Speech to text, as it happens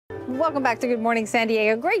Welcome back to Good Morning San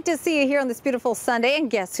Diego. Great to see you here on this beautiful Sunday. And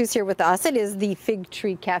guess who's here with us? It is the Fig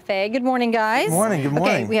Tree Cafe. Good morning, guys. Good morning. Good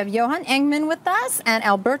morning. Okay, we have Johan Engman with us and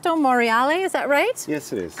Alberto Moriale. Is that right?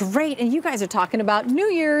 Yes, it is. Great. And you guys are talking about New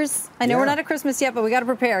Year's. I know we're not at Christmas yet, but we got to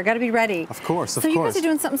prepare. Got to be ready. Of course, of course. So you guys are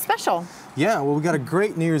doing something special. Yeah, well, we got a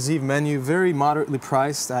great New Year's Eve menu, very moderately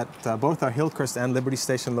priced at both our Hillcrest and Liberty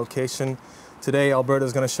Station location. Today, Alberto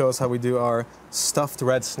is going to show us how we do our stuffed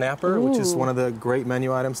red snapper, which is one of the great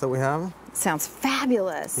menu items that we have. Sounds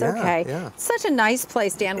fabulous. Yeah, okay. yeah. Such a nice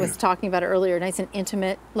place. Dan was talking about it earlier. Nice and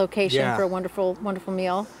intimate location for a wonderful, wonderful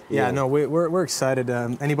meal. Yeah, no, we're excited.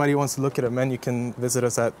 Anybody who wants to look at a menu can visit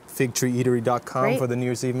us at figtreeeatery.com for the New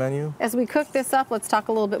Year's Eve menu. As we cook this up, let's talk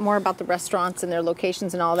a little bit more about the restaurants and their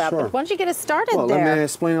locations and all that. Sure. But why don't you get us started well, there? let me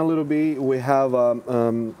explain a little bit. We have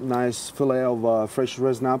a nice fillet of fresh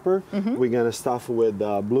red snapper. We're going to stuff with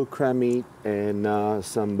blue crab meat and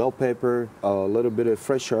some bell pepper, a little bit of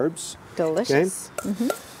fresh herbs. Delicious. Okay?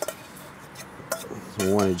 So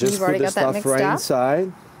we want to just put the stuff right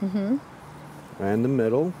inside, right in the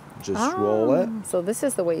middle. Just roll it. So this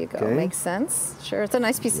is the way you go. Makes sense. Sure, it's a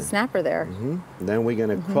nice piece of snapper there. Then we're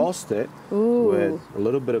going to crust it with a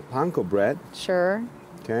little bit of panko bread. Sure.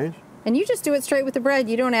 Okay. And you just do it straight with the bread.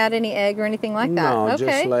 You don't add any egg or anything like that. No,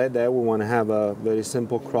 just like that. We want to have a very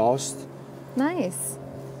simple crust. Nice.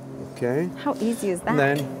 Okay. How easy is that? And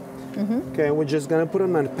then, okay, we're just gonna put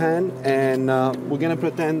them in a pan, and we're gonna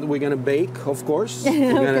pretend we're gonna bake, of course.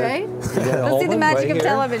 Okay. Let's see the magic of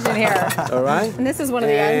television here. All right. And this is one of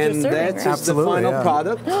the items you're serving, right? That's the final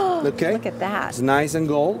product. Okay. Look at that. It's nice and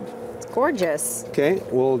gold. It's gorgeous. Okay.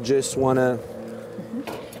 We'll just wanna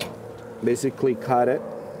basically cut it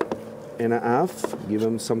in half, give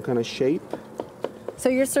them some kind of shape. So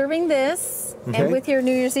you're serving this, and with your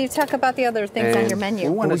New Year's Eve, talk about the other things on your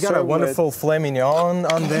menu. We got a wonderful filet mignon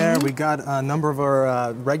on there. We got a number of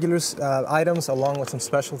our regular items along with some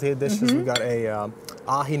specialty dishes. We got a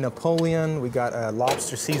ahi Napoleon. We got a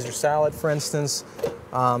lobster Caesar salad, for instance.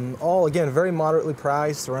 All, again, very moderately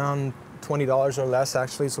priced, around $20 or less,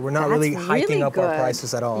 actually. So we're not really hiking up our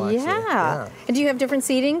prices at all, actually. Yeah. And do you have different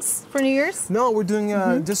seatings for New Year's? No, we're doing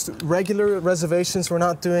just regular reservations. We're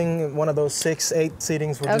not doing one of those 6, 8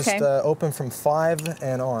 seatings. We're just open from 5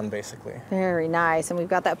 and on, basically. Very nice. And we've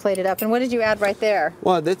got that plated up. And what did you add right there?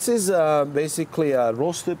 Well, this is basically a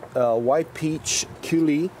roasted white peach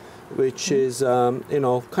coulis, which is, you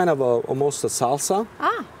know, kind of almost a salsa.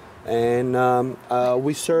 And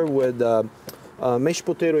we serve with mashed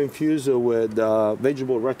potato infused with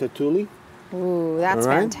vegetable ratatouille. Ooh, that's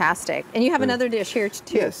fantastic. And you have another dish here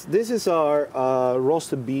too. Yes, this is our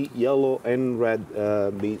roasted beet, yellow and red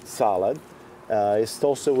beet salad. It's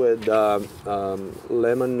toasted with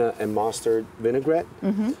lemon and mustard vinaigrette.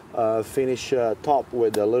 Finish top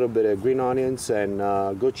with a little bit of green onions and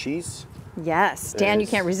goat cheese. Yes, Dan, you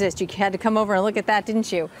can't resist. You had to come over and look at that,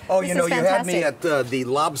 didn't you? Oh, you know, you had me at the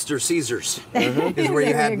Lobster Caesars, is where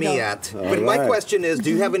you had me at. But my question is, do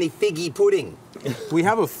you have any figgy pudding? We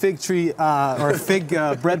have a fig tree or a fig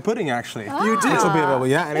bread pudding, actually. You do? This will be available,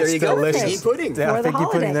 and there it's you go, delicious. figgy pudding. Yeah,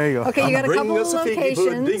 figgy pudding, there you go. Okay, you got a couple of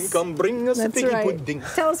locations. Come bring us a figgy pudding.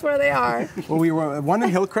 Tell us where they are. Well, we were one in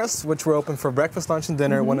Hillcrest, which we're open for breakfast, lunch, and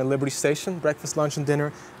dinner. One in Liberty Station, breakfast, lunch, and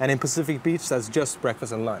dinner. And in Pacific Beach, that's just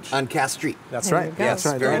breakfast and lunch. On Cass Street. That's right. Yes,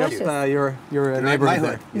 that's right. very Right up your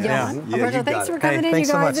neighborhood. Yeah. Alberto, thanks for coming in, you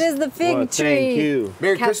guys. It is the Fig Tree. Thank you.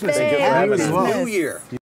 Merry Christmas and good New Year.